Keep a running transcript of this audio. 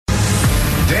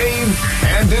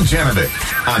and Dujanovic.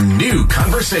 A new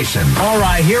conversation. All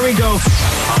right, here we go.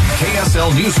 On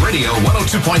KSL News Radio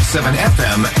 102.7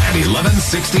 FM and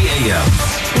 1160 AM.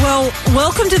 Well,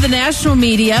 welcome to the national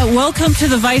media. Welcome to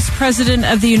the Vice President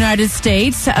of the United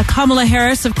States. Kamala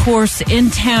Harris, of course, in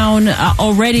town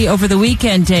already over the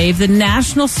weekend, Dave. The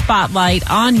national spotlight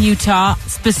on Utah,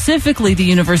 specifically the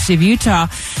University of Utah,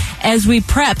 as we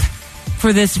prep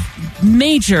for this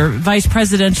major vice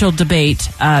presidential debate,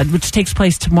 which takes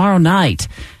place tomorrow night,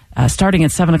 starting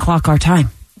at 7 o'clock our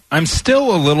time. I'm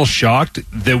still a little shocked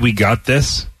that we got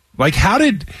this. Like, how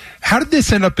did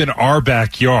this end up in our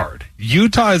backyard?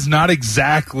 Utah is not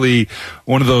exactly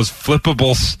one of those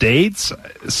flippable states,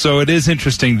 so it is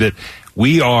interesting that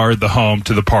we are the home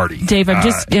to the party. Dave,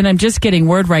 I'm just getting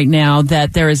word right now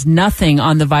that there is nothing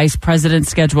on the vice president's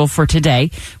schedule for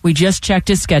today. We just checked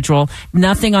his schedule.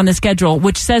 Nothing on the schedule,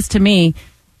 which says to me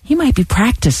he might be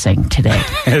practicing today.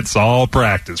 It's all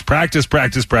practice.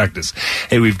 Practice.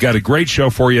 Hey, we've got a great show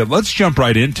for you. Let's jump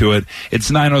right into it.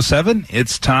 It's 9:07.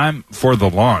 It's time for the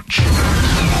launch.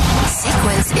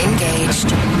 Sequence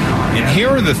engaged. And here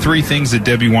are the three things that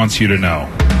Debbie wants you to know.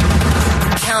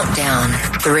 Countdown.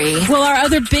 3. Well, our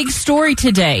other big story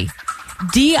today,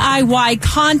 DIY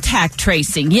contact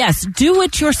tracing. Yes,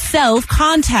 do-it-yourself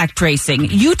contact tracing.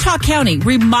 Utah County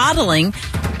remodeling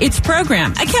its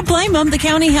program. I can't blame them. The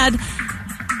county had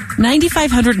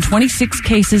 9,526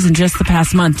 cases in just the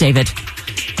past month, David.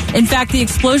 In fact, the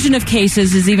explosion of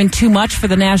cases is even too much for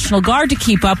the National Guard to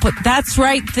keep up with. That's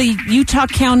right. The Utah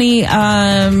County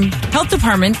Health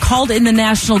Department called in the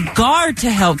National Guard to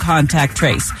help contact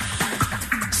trace.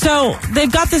 So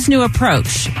they've got this new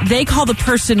approach. They call the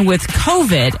person with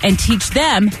COVID and teach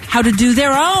them how to do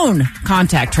their own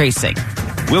contact tracing.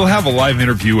 We'll have a live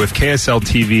interview with KSL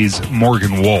TV's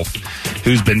Morgan Wolf,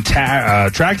 who's been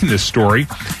tracking this story,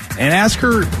 and ask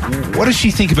her, what does she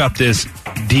think about this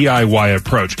DIY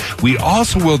approach? We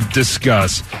also will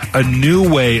discuss a new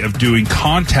way of doing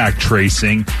contact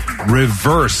tracing,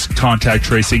 reverse contact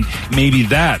tracing. Maybe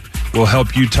that will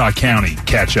help Utah County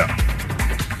catch up.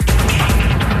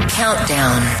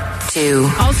 Countdown. 2.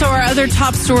 Also, our other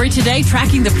top story today,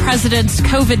 tracking the president's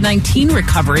COVID-19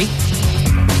 recovery.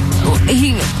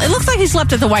 It looks like he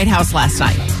slept at the White House last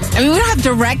night. I mean, we don't have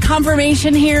direct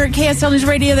confirmation here at KSL News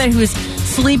Radio that he was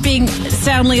sleeping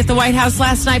soundly at the White House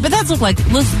last night, but that's looked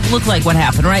like what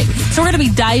happened, right? So we're going to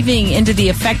be diving into the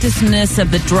effectiveness of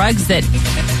the drugs that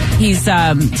he's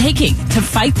taking to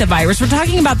fight the virus. We're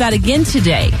talking about that again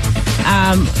today.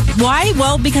 Why?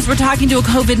 Well, because we're talking to a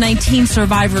COVID-19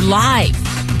 survivor live.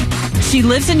 She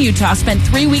lives in Utah, spent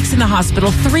 3 weeks in the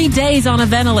hospital, 3 days on a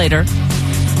ventilator.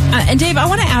 And Dave, I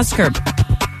want to ask her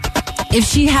if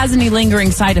she has any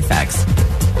lingering side effects.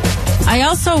 I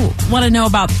also want to know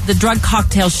about the drug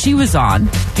cocktail she was on,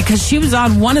 because she was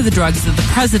on one of the drugs that the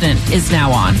president is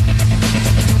now on.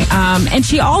 And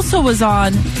she also was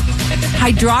on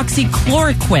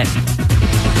hydroxychloroquine.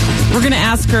 We're going to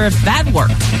ask her if that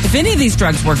worked, if any of these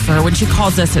drugs worked for her when she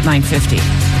calls us at 9:50.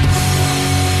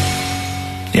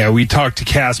 Yeah, we talked to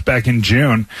Cass back in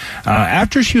June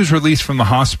after she was released from the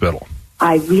hospital.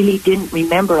 I really didn't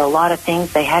remember a lot of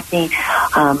things. They had me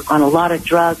on a lot of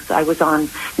drugs. I was on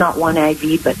not one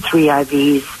IV, but 3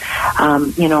 IVs.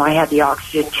 I had the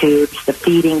oxygen tubes, the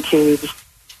feeding tubes.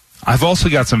 I've also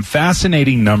got some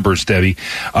fascinating numbers, Debbie,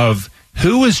 of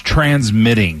who is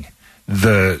transmitting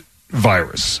the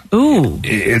virus. Ooh.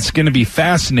 It's going to be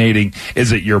fascinating.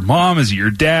 Is it your mom? Is it your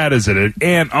dad? Is it an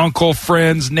aunt, uncle,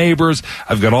 friends, neighbors?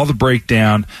 I've got all the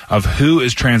breakdown of who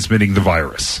is transmitting the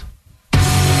virus.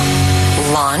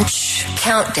 Launch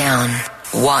countdown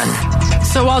 1.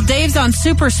 So while Dave's on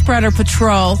super spreader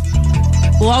patrol,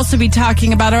 we'll also be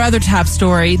talking about our other top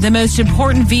story, the most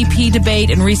important VP debate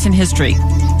in recent history.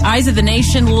 Eyes of the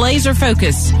nation laser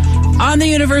focus on the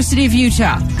University of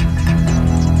Utah.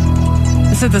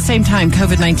 This at the same time,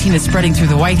 COVID-19 is spreading through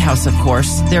the White House, of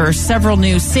course. There are several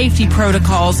new safety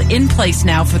protocols in place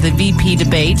now for the VP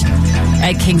debate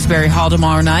at Kingsbury Hall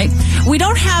tomorrow night. We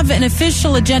don't have an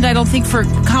official agenda, I don't think, for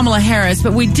Kamala Harris,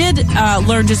 but we did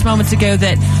learn just moments ago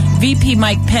that VP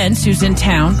Mike Pence, who's in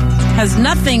town, has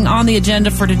nothing on the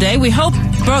agenda for today. We hope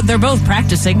they're both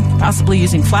practicing, possibly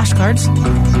using flashcards.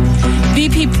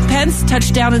 VP Pence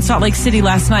touched down in Salt Lake City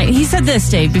last night. He said this,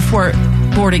 Dave, before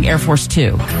boarding Air Force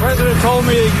Two. The president told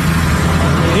me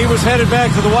he was headed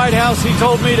back to the White House. He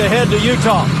told me to head to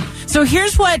Utah. So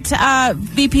here's what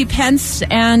VP Pence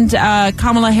and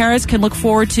Kamala Harris can look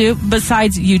forward to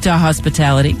besides Utah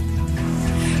hospitality.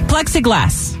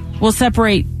 Plexiglass will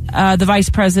separate the vice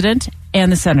president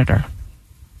and the senator.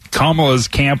 Kamala's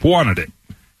camp wanted it.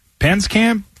 Pence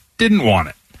camp didn't want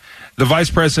it. The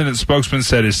vice president's spokesman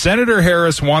said if Senator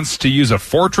Harris wants to use a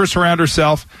fortress around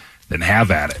herself, then have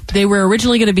at it. They were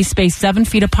originally going to be spaced 7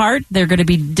 feet apart. They're going to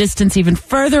be distanced even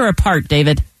further apart,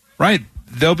 David. Right.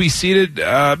 They'll be seated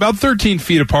about 13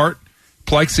 feet apart.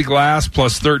 Plexiglass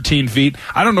plus 13 feet.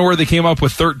 I don't know where they came up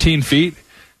with 13 feet,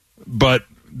 but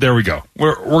there we go.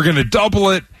 We're going to double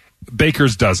it.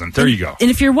 Baker's dozen. There you go. And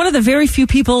if you're one of the very few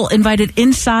people invited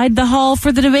inside the hall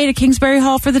for the debate, at Kingsbury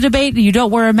Hall for the debate, and you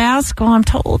don't wear a mask, well, I'm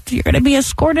told you're going to be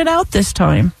escorted out this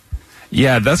time.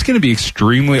 Yeah, that's going to be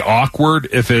extremely awkward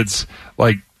if it's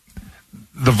like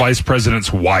the vice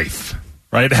president's wife,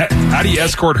 right? How do you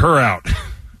escort her out?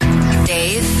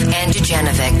 Dave and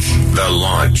Dujanovic. The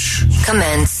launch.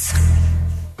 Commence.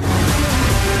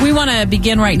 We want to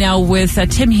begin right now with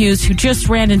Tim Hughes, who just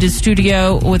ran into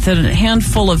studio with a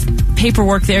handful of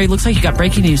paperwork there. He looks like you got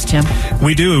breaking news, Tim.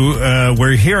 We do.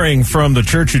 We're hearing from the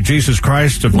Church of Jesus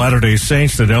Christ of Latter-day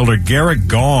Saints that Elder Garrett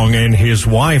Gong and his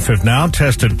wife have now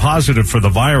tested positive for the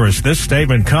virus. This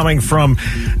statement coming from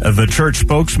the church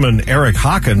spokesman Eric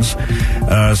Hawkins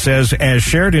says, as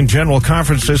shared in General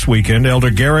Conference this weekend, Elder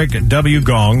Garrett W.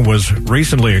 Gong was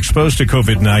recently exposed to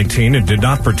COVID-19 and did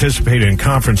not participate in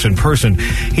conference in person.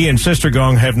 He and Sister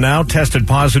Gong have now tested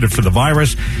positive for the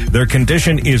virus. Their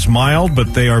condition is mild,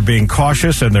 but they are being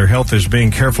cautious and their health is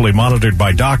being carefully monitored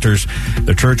by doctors.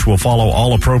 The church will follow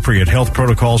all appropriate health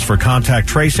protocols for contact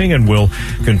tracing and will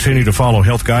continue to follow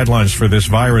health guidelines for this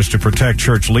virus to protect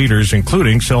church leaders,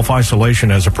 including self-isolation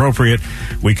as appropriate.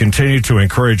 We continue to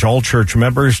encourage all church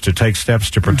members to take steps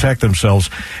to protect themselves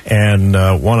and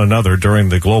one another during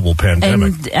the global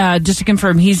pandemic. And just to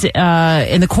confirm, he's in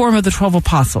the quorum of the 12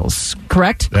 apostles,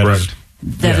 correct? Correct.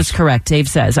 That is correct, Dave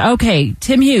says. Okay,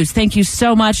 Tim Hughes, thank you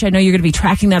so much. I know you're going to be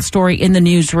tracking that story in the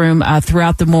newsroom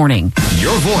throughout the morning.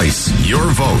 Your voice, your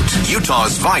vote.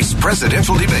 Utah's vice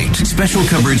presidential debate. Special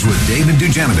coverage with David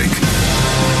Dujanovic.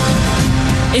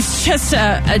 It's just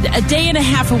a day and a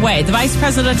half away. The vice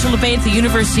presidential debate at the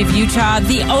University of Utah,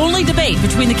 the only debate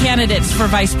between the candidates for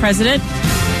vice president.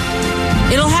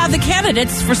 It'll have the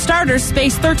candidates, for starters,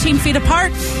 spaced 13 feet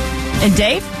apart. And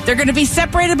Dave, they're going to be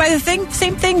separated by the same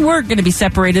thing we're going to be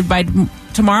separated by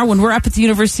tomorrow when we're up at the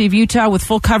University of Utah with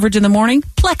full coverage in the morning,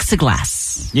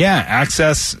 plexiglass. Yeah,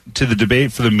 access to the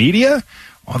debate for the media.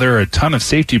 Well, there are a ton of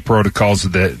safety protocols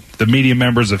that the media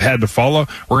members have had to follow.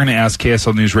 We're going to ask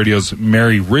KSL News Radio's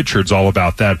Mary Richards all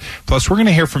about that. Plus, we're going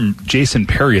to hear from Jason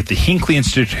Perry at the Hinckley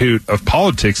Institute of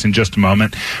Politics in just a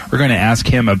moment. We're going to ask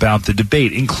him about the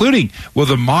debate, including will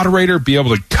the moderator be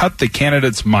able to cut the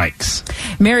candidates' mics?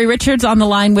 Mary Richards on the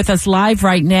line with us live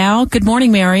right now. Good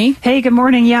morning, Mary. Hey, good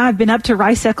morning. Yeah, I've been up to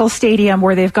Rice-Eccles Stadium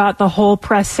where they've got the whole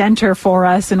press center for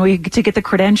us, and we get to get the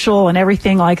credential and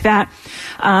everything like that.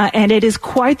 And it is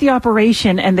quite the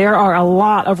operation, and there are a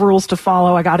lot of rules to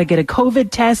follow. I got to get a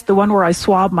COVID test, the one where I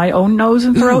swab my own nose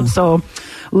and throat. So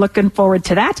looking forward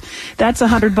to that. That's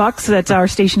 $100 that our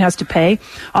station has to pay.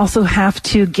 Also have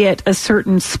to get a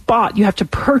certain spot. You have to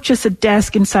purchase a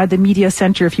desk inside the media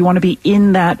center if you want to be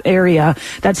in that area.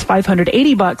 That's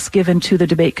 $580 given to the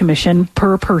debate commission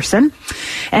per person.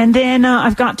 And then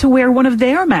I've got to wear one of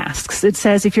their masks. It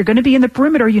says if you're going to be in the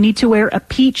perimeter, you need to wear a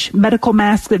peach medical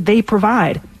mask that they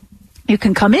provide. You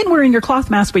can come in wearing your cloth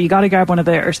mask, but you got to grab one of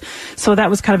theirs. So that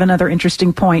was kind of another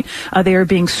interesting point. They are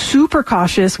being super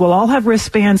cautious. We'll all have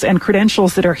wristbands and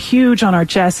credentials that are huge on our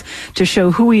chests to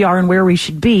show who we are and where we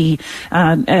should be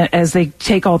as they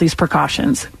take all these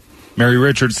precautions. Mary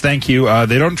Richards, thank you.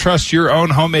 They don't trust your own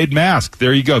homemade mask.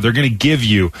 There you go. They're going to give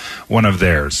you one of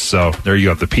theirs. So there you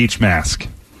go, the peach mask.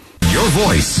 Your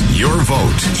voice, your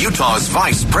vote. Utah's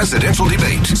vice presidential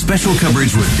debate. Special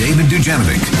coverage with David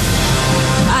Dujanovic.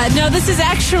 No, this is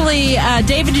actually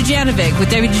David Dujanovic with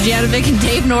David Dujanovic and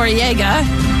Dave Noriega.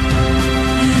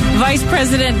 Vice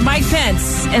President Mike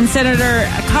Pence and Senator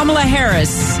Kamala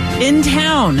Harris in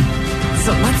town.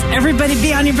 So let's everybody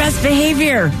be on your best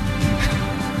behavior.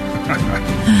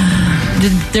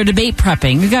 They're debate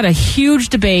prepping. We've got a huge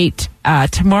debate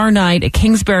tomorrow night at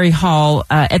Kingsbury Hall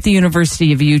at the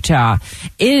University of Utah.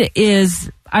 It is,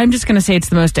 I'm just going to say it's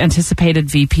the most anticipated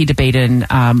VP debate in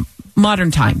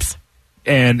modern times.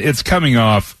 And it's coming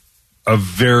off a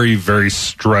very, very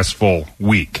stressful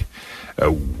week.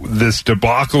 This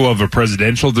debacle of a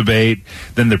presidential debate,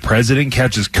 then the president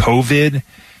catches COVID,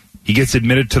 he gets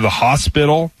admitted to the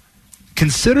hospital.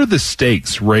 Consider the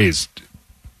stakes raised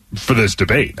for this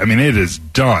debate. I mean, it is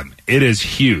done. It is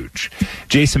huge.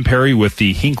 Jason Perry with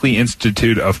the Hinckley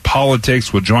Institute of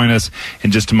Politics will join us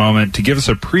in just a moment to give us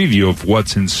a preview of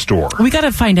what's in store. We got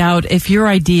to find out if your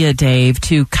idea, Dave,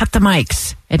 to cut the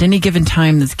mics at any given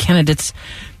time the candidates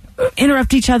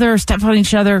interrupt each other or step on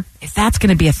each other, if that's going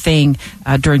to be a thing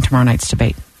during tomorrow night's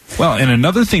debate. Well, and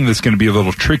another thing that's going to be a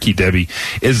little tricky, Debbie,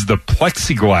 is the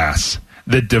plexiglass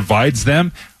that divides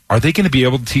them. Are they going to be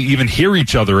able to even hear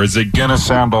each other? Is it going to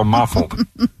sound all muffled?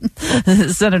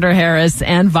 Senator Harris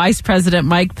and Vice President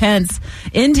Mike Pence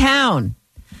in town,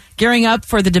 gearing up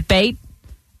for the debate.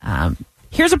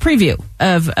 Here's a preview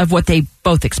of what they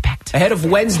both expect. Ahead of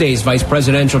Wednesday's vice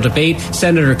presidential debate,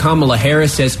 Senator Kamala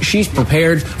Harris says she's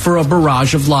prepared for a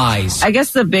barrage of lies. I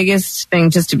guess the biggest thing,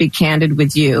 just to be candid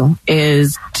with you,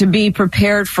 is to be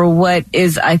prepared for what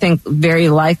is, I think, very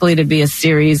likely to be a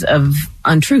series of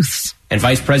untruths. And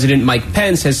Vice President Mike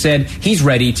Pence has said he's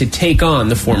ready to take on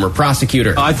the former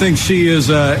prosecutor. I think she is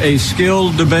a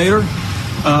skilled debater,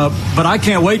 but I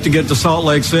can't wait to get to Salt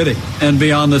Lake City and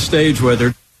be on the stage with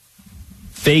her.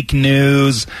 Fake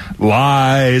news,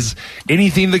 lies,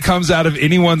 anything that comes out of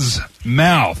anyone's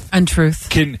mouth,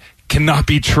 untruth, cannot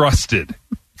be trusted.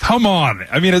 Come on.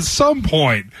 I mean, at some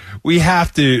point, we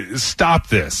have to stop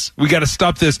this. We got to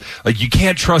stop this. Like, you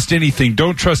can't trust anything.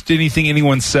 Don't trust anything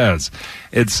anyone says.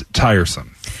 It's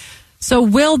tiresome. So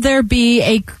will there be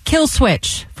a kill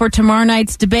switch for tomorrow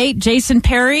night's debate? Jason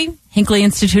Perry, Hinckley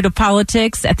Institute of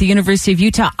Politics at the University of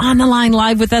Utah, on the line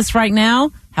live with us right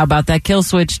now. How about that kill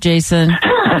switch, Jason?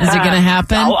 Is it going to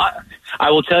happen? I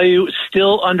will tell you,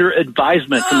 still under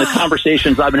advisement from the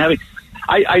conversations I've been having.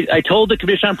 I told the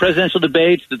Commission on Presidential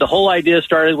Debates that the whole idea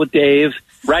started with Dave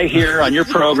right here on your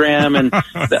program, and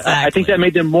exactly. I think that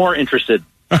made them more interested.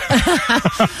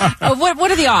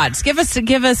 What are the odds? Give us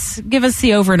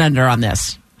the over and under on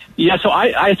this. Yeah, so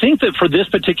I think that for this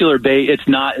particular debate, it's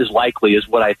not as likely as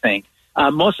what I think.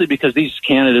 Mostly because these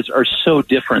candidates are so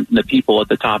different than the people at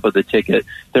the top of the ticket.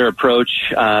 Their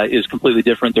approach is completely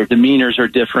different. Their demeanors are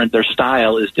different. Their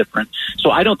style is different.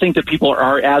 So I don't think that people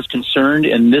are as concerned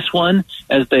in this one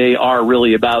as they are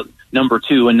really about number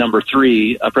 2 and number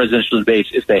 3 presidential debates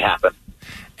if they happen.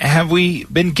 Have we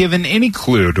been given any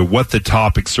clue to what the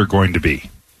topics are going to be?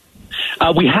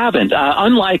 We haven't.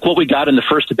 Unlike what we got in the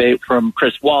first debate from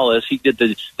Chris Wallace, he did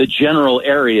the general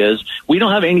areas. We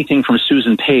don't have anything from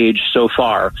Susan Page so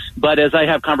far. But as I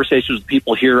have conversations with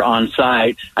people here on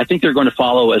site, I think they're going to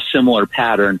follow a similar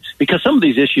pattern because some of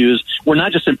these issues were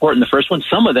not just important in the first one.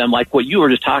 Some of them, like what you were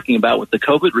just talking about with the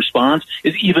COVID response,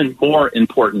 is even more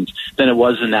important than it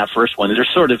was in that first one.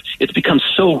 It's become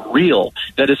so real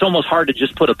that it's almost hard to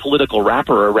just put a political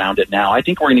wrapper around it now. I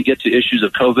think we're going to get to issues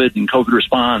of COVID and COVID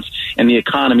response and the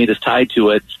economy that's tied to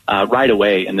it right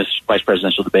away in this vice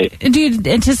presidential debate. Do you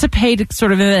anticipate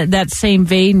sort of in that same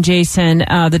vein, Jason,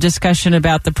 the discussion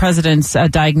about the president's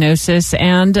diagnosis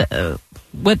and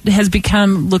what has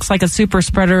become, looks like a super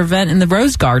spreader event in the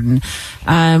Rose Garden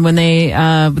when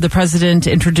the president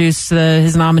introduced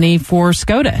his nominee for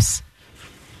SCOTUS?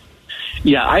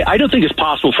 Yeah, I don't think it's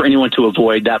possible for anyone to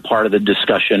avoid that part of the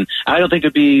discussion. I don't think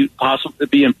it'd be possible,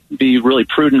 be really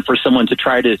prudent for someone to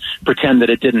try to pretend that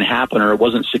it didn't happen or it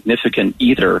wasn't significant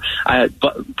either.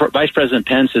 But Vice President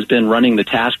Pence has been running the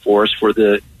task force for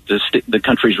the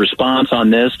country's response on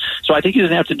this. So I think he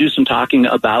doesn't have to do some talking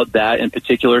about that in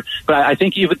particular. But I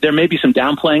think there may be some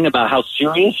downplaying about how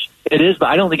serious it is, but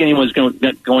I don't think anyone's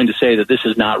going to say that this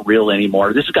is not real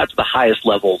anymore. This has got to the highest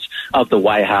levels of the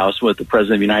White House with the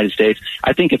President of the United States.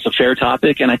 I think it's a fair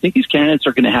topic, and I think these candidates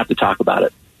are going to have to talk about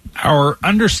it. Our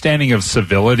understanding of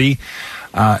civility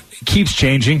keeps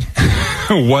changing.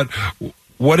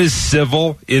 What is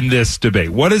civil in this debate?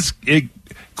 What is it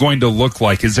going to look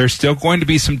like? Is there still going to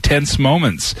be some tense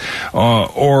moments?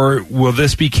 Or will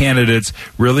this be candidates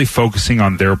really focusing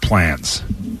on their plans?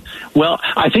 Well,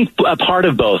 I think a part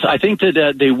of both. I think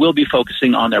that they will be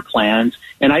focusing on their plans,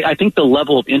 and I think the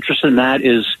level of interest in that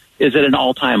is at an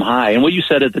all-time high. And what you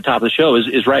said at the top of the show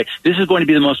is right. This is going to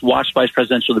be the most watched vice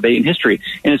presidential debate in history,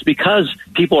 and it's because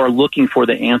people are looking for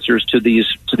the answers to these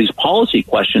policy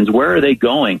questions. Where are they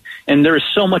going? And there is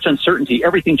so much uncertainty.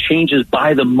 Everything changes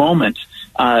by the moment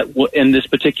in this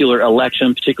particular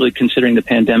election, particularly considering the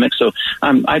pandemic. So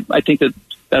I think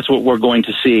that's what we're going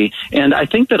to see. And I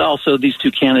think that also these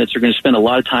two candidates are going to spend a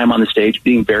lot of time on the stage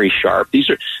being very sharp. These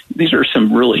are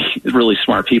some really, really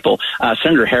smart people.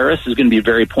 Senator Harris is going to be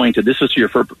very pointed. This was your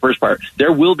first part.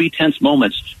 There will be tense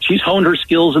moments. She's honed her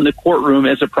skills in the courtroom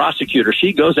as a prosecutor.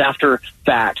 She goes after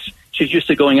facts. She's used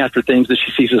to going after things that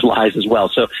she sees as lies as well.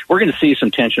 So we're going to see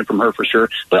some tension from her for sure.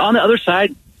 But on the other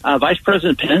side, Vice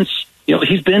President Pence,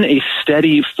 he's been a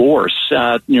steady force,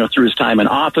 through his time in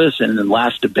office and in the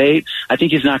last debate. I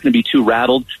think he's not going to be too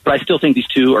rattled, but I still think these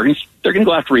two they're going to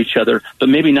go after each other, but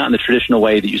maybe not in the traditional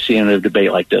way that you see in a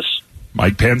debate like this.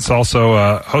 Mike Pence also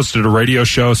hosted a radio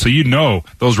show, so you know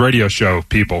those radio show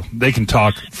people. They can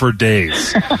talk for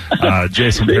days.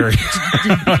 Jason Berry.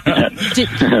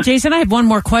 Jason, I have one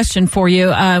more question for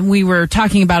you. We were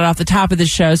talking about it off the top of the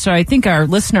show, so I think our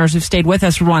listeners who've stayed with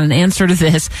us would want an answer to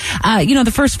this.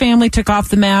 The first family took off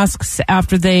the masks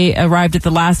after they arrived at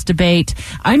the last debate.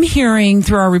 I'm hearing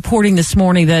through our reporting this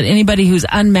morning that anybody who's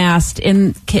unmasked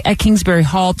at Kingsbury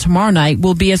Hall tomorrow night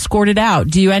will be escorted out.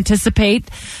 Do you anticipate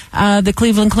the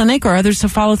Cleveland Clinic or others to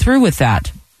follow through with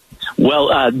that?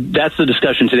 Well, that's the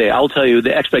discussion today. I'll tell you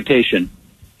the expectation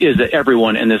is that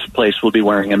everyone in this place will be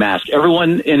wearing a mask.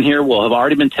 Everyone in here will have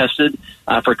already been tested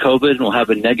for COVID and will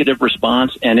have a negative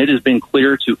response, and it has been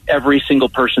clear to every single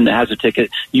person that has a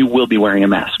ticket, you will be wearing a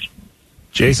mask.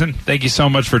 Jason, thank you so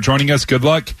much for joining us. Good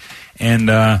luck,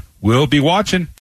 and we'll be watching.